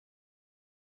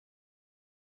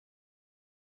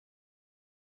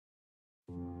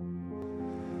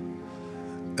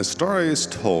A story is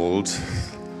told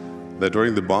that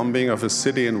during the bombing of a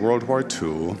city in World War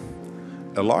II,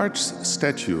 a large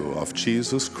statue of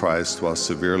Jesus Christ was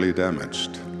severely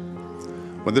damaged.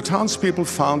 When the townspeople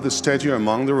found the statue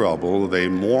among the rubble, they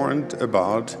mourned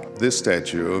about this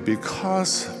statue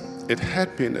because it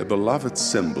had been a beloved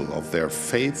symbol of their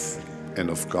faith and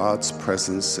of God's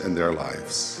presence in their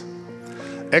lives.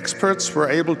 Experts were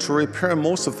able to repair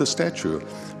most of the statue,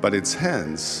 but its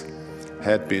hands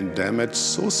had been damaged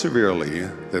so severely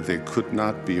that they could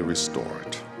not be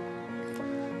restored.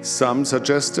 Some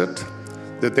suggested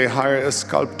that they hire a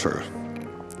sculptor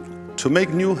to make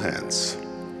new hands,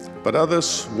 but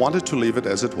others wanted to leave it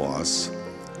as it was,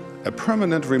 a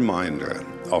permanent reminder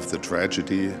of the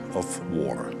tragedy of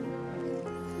war.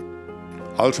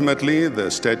 Ultimately,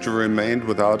 the statue remained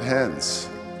without hands.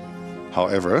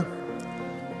 However,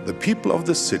 the people of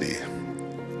the city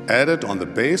added on the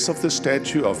base of the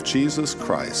statue of Jesus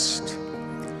Christ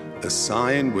a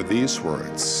sign with these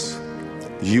words,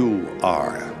 "You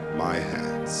are my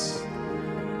hands."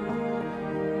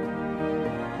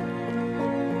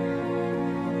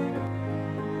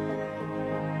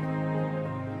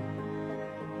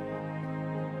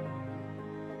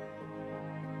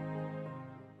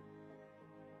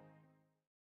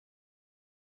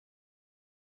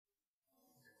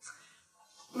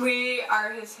 We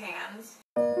are his hands.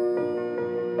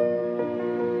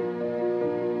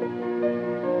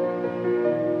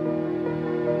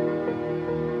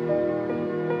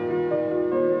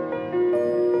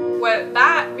 What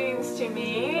that means to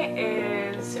me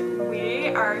is we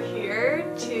are here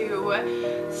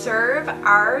to serve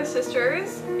our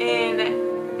sisters in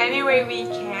any way we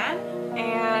can,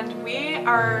 and we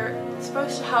are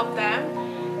supposed to help them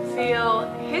feel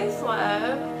his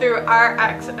love through our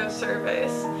acts of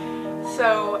service.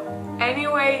 So any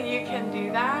way you can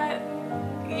do that,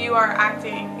 you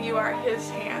are his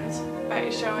hands by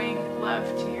showing love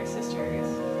to your sisters.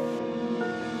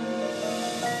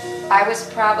 I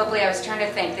was trying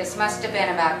to think, this must have been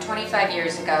about 25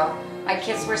 years ago. My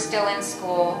kids were still in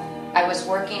school. I was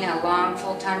working a long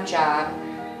full-time job,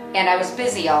 and I was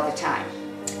busy all the time.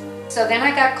 So then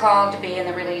I got called to be in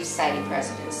the Relief Society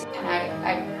presidency, and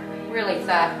I really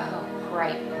thought, oh,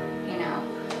 great, you know,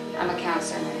 I'm a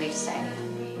counselor in the Relief Society.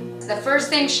 The first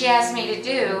thing she asked me to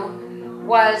do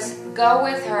was go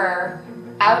with her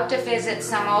out to visit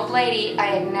some old lady I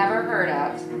had never heard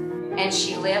of, and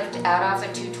she lived out off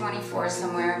of 224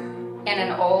 somewhere in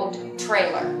an old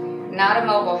trailer, not a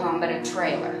mobile home, but a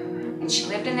trailer. And she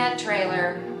lived in that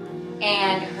trailer,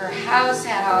 and her house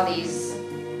had all these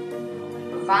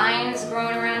vines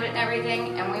growing around it and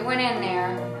everything, and we went in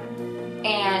there,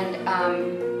 and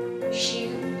she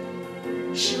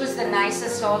was the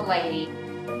nicest old lady.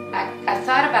 I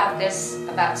thought about this,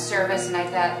 about service, and I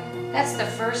thought, that's the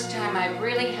first time I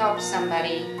really helped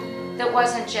somebody that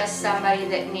wasn't just somebody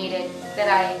that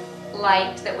I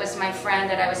liked, that was my friend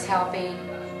that I was helping,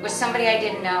 was somebody I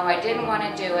didn't know. I didn't want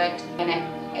to do it, and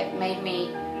it made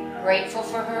me grateful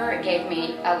for her. It gave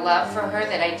me a love for her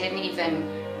that I didn't even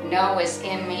know was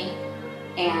in me.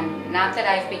 And not that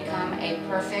I've become a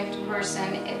perfect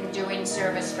person in doing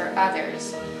service for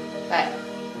others, but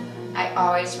I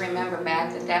always remember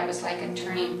back that was like a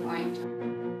turning point.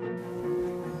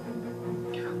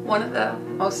 One of the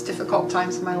most difficult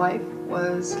times in my life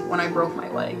was when I broke my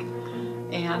leg,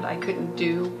 and I couldn't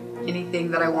do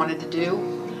anything that I wanted to do.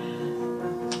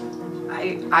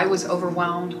 I was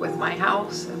overwhelmed with my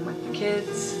house and with the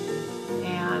kids,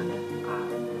 and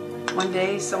one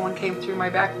day someone came through my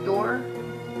back door.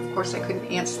 Of course, I couldn't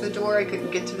answer the door, I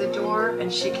couldn't get to the door,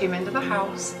 and she came into the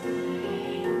house,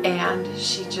 and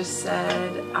she just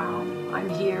said, I'm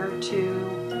here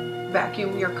to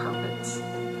vacuum your carpets.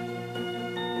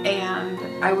 And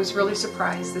I was really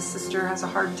surprised. This sister has a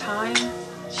hard time.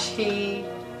 She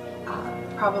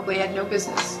probably had no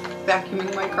business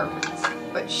vacuuming my carpets,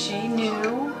 but she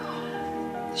knew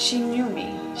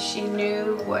me. She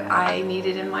knew what I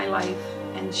needed in my life,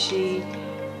 and she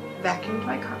vacuumed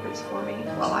my carpets for me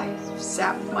while I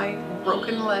sat with my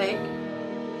broken leg.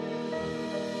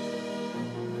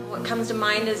 What comes to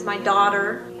mind is my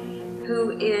daughter,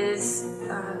 who is,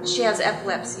 she has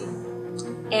epilepsy,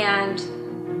 and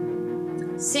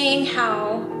seeing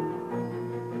how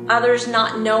others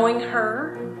not knowing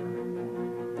her,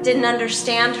 didn't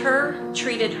understand her,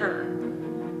 treated her.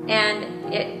 And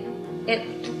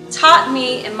it taught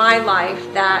me in my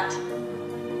life that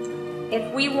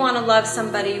if we want to love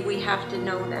somebody, we have to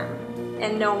know them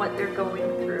and know what they're going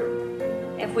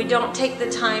through. If we don't take the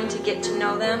time to get to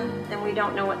know them, then we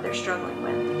don't know what they're struggling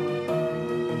with.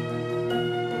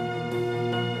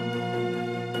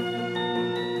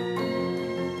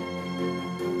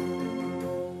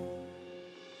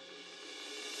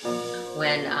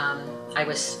 when I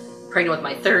was pregnant with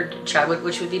my third child,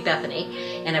 which would be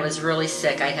Bethany, and I was really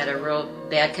sick. I had a real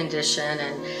bad condition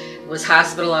and was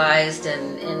hospitalized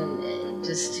and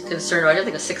just concerned about, I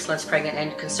think I was 6 months pregnant,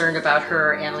 and concerned about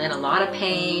her and in a lot of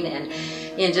pain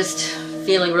and just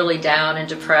feeling really down and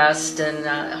depressed, and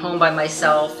home by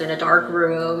myself in a dark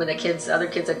room, and other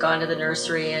kids had gone to the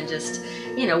nursery, and just,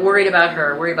 you know, worried about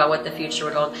her, worried about what the future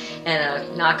would hold.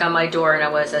 And a knock on my door, and I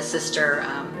was a sister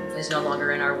who's no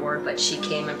longer in our ward, but she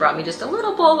came and brought me just a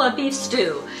little bowl of beef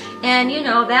stew. And you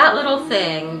know, that little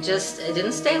thing, it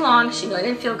didn't stay long. She knew I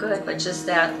didn't feel good, but just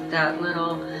that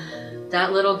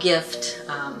little gift,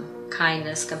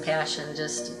 kindness, compassion,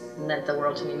 just meant the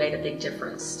world to me, made a big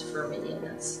difference for me. And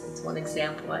it's one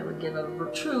example I would give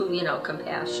of true, you know,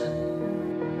 compassion.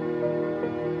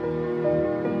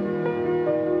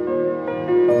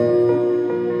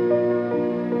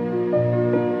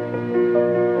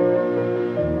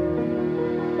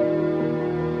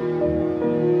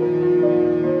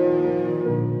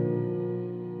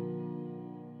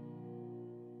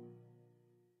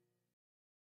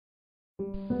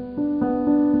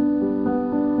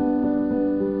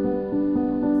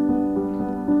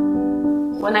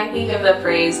 When I think of the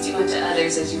phrase, do unto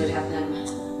others as you would have them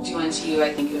do unto you,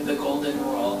 I think of the golden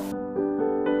rule.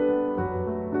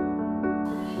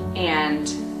 And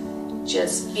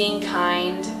just being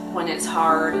kind when it's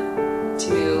hard,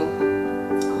 to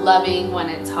loving when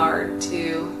it's hard,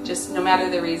 to just, no matter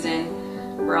the reason,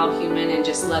 we're all human, and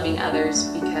just loving others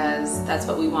because that's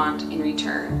what we want in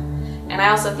return. And I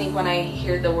also think when I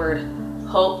hear the word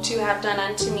hope to have done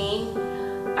unto me,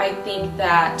 I think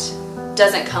that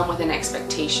doesn't come with an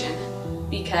expectation,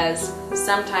 because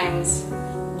sometimes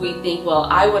we think, well,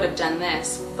 I would have done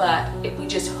this, but if we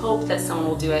just hope that someone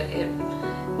will do it,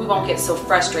 we won't get so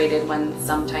frustrated when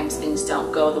sometimes things don't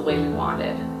go the way we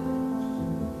wanted.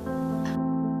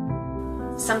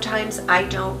 Sometimes I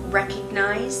don't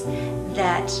recognize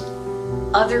that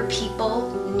other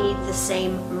people need the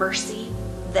same mercy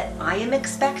that I am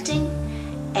expecting,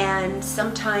 and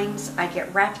sometimes I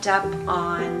get wrapped up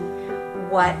on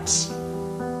what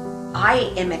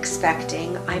I am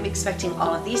expecting. I'm expecting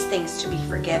all of these things to be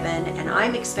forgiven, and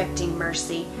I'm expecting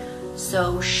mercy.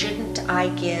 So shouldn't I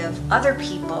give other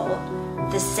people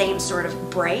the same sort of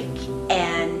break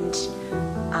and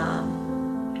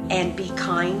be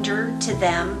kinder to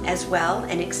them as well,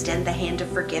 and extend the hand of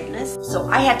forgiveness? So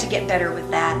I had to get better with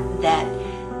that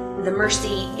the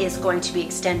mercy is going to be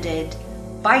extended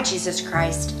by Jesus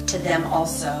Christ to them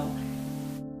also.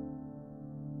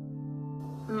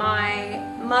 My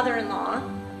mother-in-law,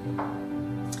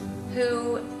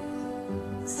 who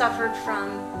suffered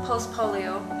from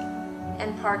post-polio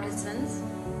and Parkinson's,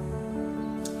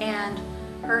 and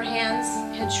her hands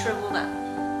had shriveled up,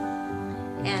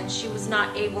 and she was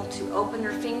not able to open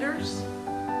her fingers,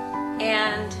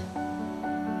 and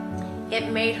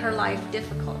it made her life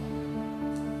difficult.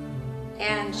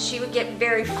 And she would get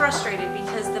very frustrated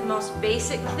because the most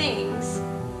basic things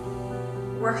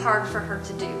were hard for her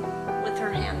to do with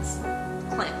her hands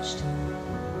clenched.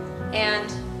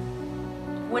 And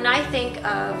when I think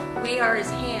of we are his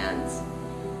hands,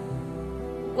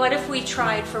 what if we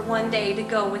tried for one day to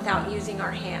go without using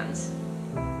our hands?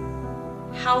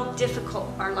 How difficult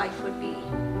our life would be.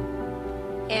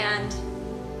 And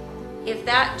if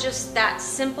that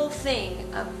simple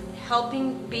thing of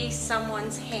helping be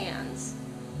someone's hands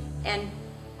and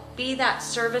be that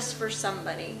service for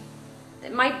somebody,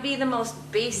 that might be the most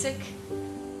basic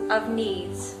of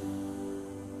needs,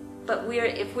 but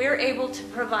if we're able to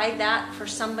provide that for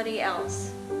somebody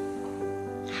else,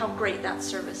 how great that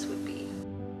service would be.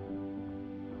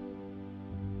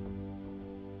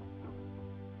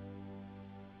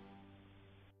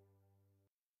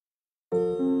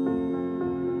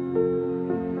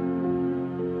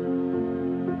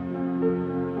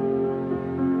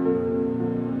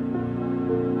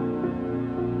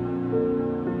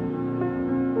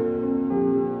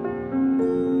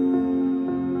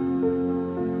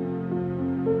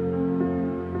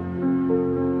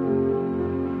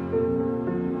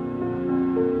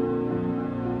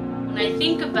 I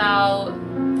think about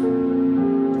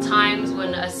times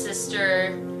when a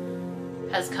sister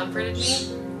has comforted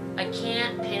me, I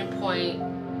can't pinpoint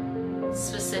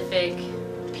specific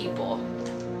people.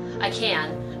 I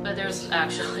can, but there's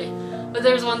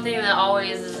one thing that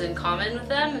always is in common with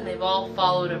them, and they've all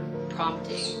followed a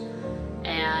prompting.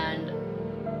 And,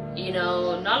 you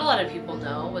know, not a lot of people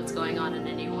know what's going on in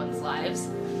anyone's lives.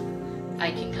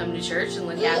 I can come to church and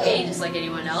look happy just like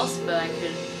anyone else, but I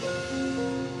could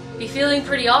be feeling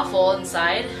pretty awful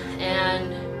inside,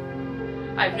 and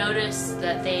I've noticed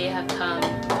that they have come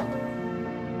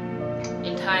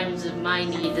in times of my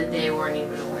need that they weren't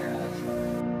even aware of.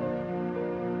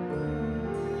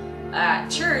 At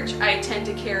church, I tend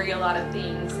to carry a lot of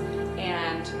things,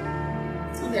 and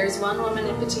there's one woman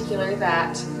in particular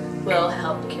that will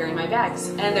help carry my bags,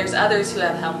 and there's others who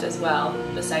have helped as well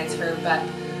besides her, but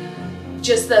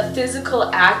just the physical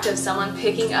act of someone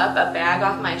picking up a bag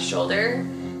off my shoulder,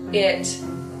 it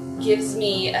gives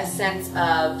me a sense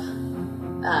of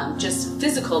just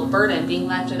physical burden being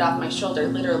lifted off my shoulder,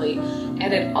 literally,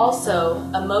 and it also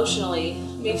emotionally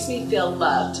makes me feel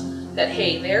loved, that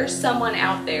hey, there's someone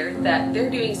out there that they're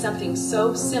doing something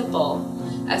so simple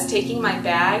as taking my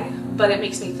bag, but it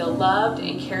makes me feel loved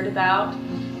and cared about,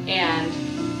 and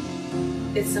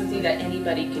it's something that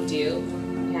anybody could do,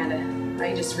 and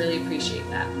I just really appreciate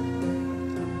that.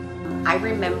 I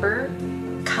remember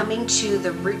coming to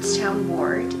the Rootstown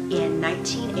ward in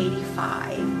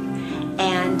 1985,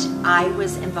 and I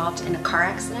was involved in a car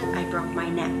accident. I broke my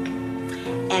neck,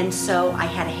 and so I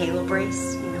had a halo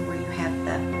brace, you know, where you have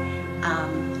the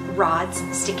rods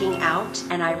sticking out,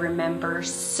 and I remember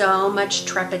so much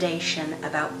trepidation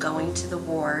about going to the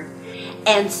ward.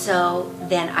 And so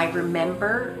then I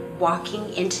remember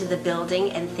walking into the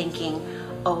building and thinking,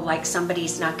 oh, like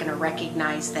somebody's not going to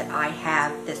recognize that I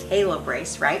have this halo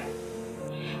brace, right?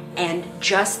 And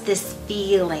just this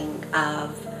feeling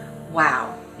of,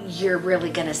 wow, you're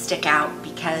really going to stick out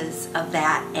because of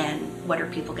that, and what are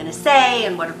people going to say,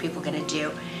 and what are people going to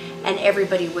do? And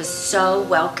everybody was so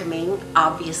welcoming.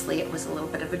 Obviously, it was a little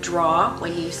bit of a draw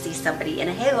when you see somebody in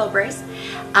a halo brace.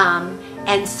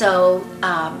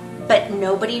 But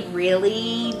nobody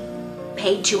really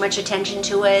paid too much attention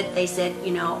to it. They said,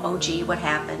 you know, oh gee, what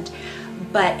happened?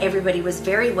 But everybody was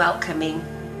very welcoming,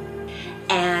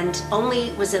 and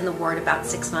only was in the ward about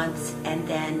 6 months, and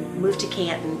then moved to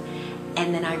Canton,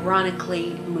 and then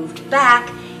ironically moved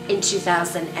back in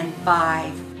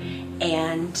 2005,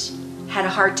 and had a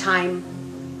hard time,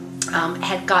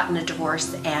 had gotten a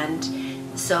divorce, and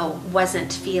so was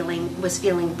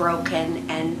feeling broken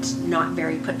and not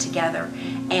very put together.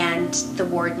 And the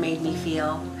ward made me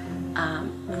feel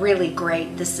really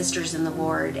great, the sisters in the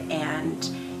ward, and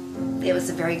it was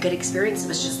a very good experience. It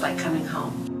was just like coming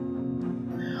home.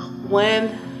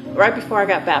 Right before I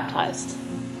got baptized,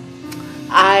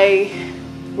 I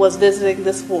was visiting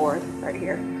this ward right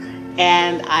here,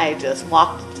 and I just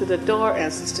walked to the door,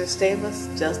 and Sister Stavis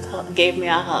just gave me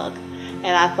a hug. And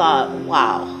I thought,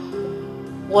 wow,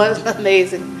 what an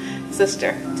amazing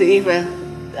sister to even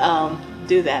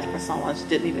do that for someone who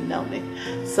didn't even know me.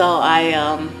 So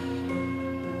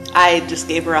I just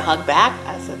gave her a hug back.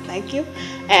 I said, thank you.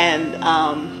 And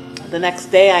the next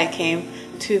day I came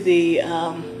to the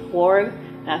ward,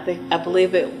 and I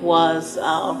believe it was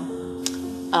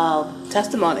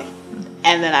testimony.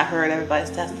 And then I heard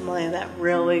everybody's testimony, and that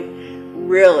really,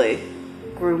 really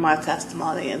grew my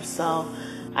testimony. And so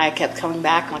I kept coming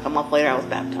back. Like a month later, I was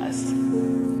baptized.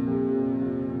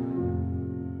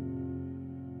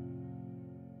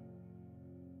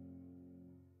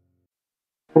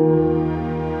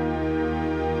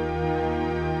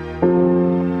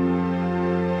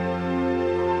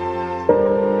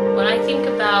 When I think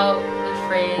about the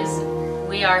phrase,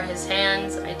 "we are his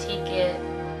hands," I take it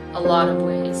a lot of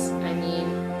ways. I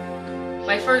mean,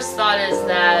 my first thought is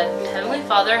that Heavenly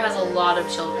Father has a lot of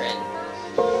children.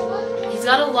 He's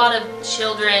got a lot of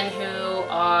children who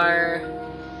are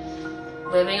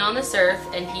living on this earth,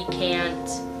 and he can't,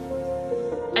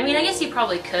 I mean, I guess he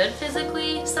probably could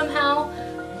physically somehow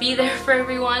be there for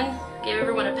everyone, give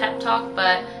everyone a pep talk,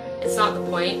 but it's not the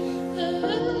point.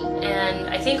 And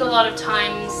I think a lot of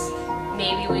times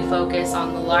maybe we focus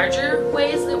on the larger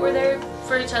ways that we're there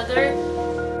for each other,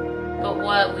 but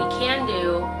what we can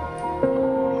do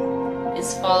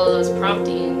is follow those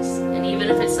promptings, and even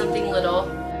if it's something little,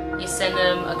 you send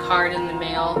them a card in the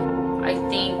mail. I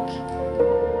think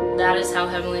that is how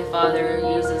Heavenly Father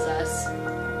uses us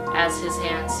as his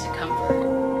hands to comfort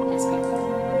his people.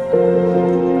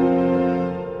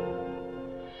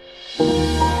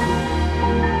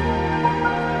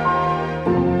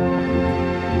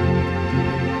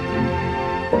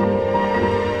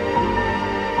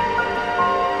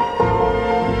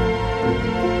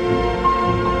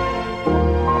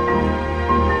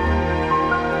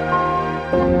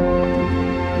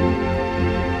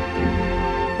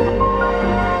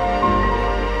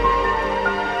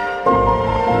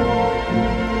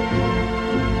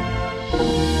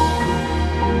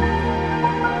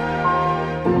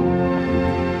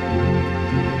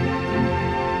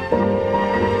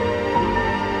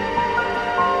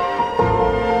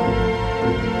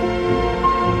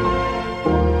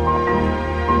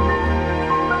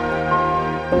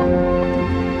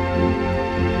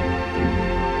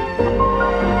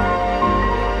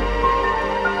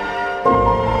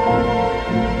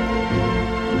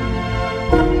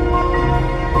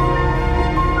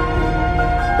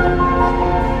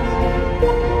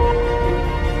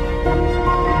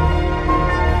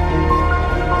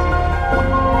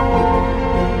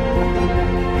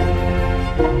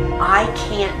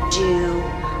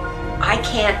 I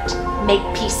can't make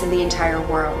peace in the entire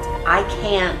world. I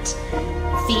can't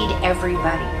feed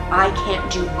everybody. I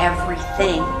can't do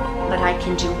everything, but I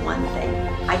can do one thing.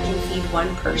 I can feed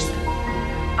one person.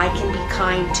 I can be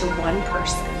kind to one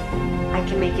person. I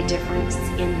can make a difference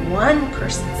in one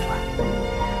person's life.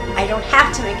 I don't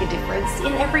have to make a difference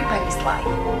in everybody's life,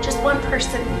 just one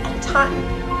person at a time.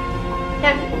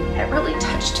 And it really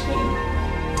touched me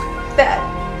that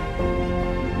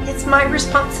it's my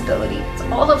responsibility, it's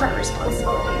all of our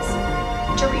responsibilities,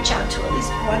 to reach out to at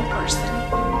least one person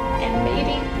and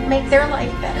maybe make their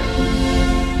life better.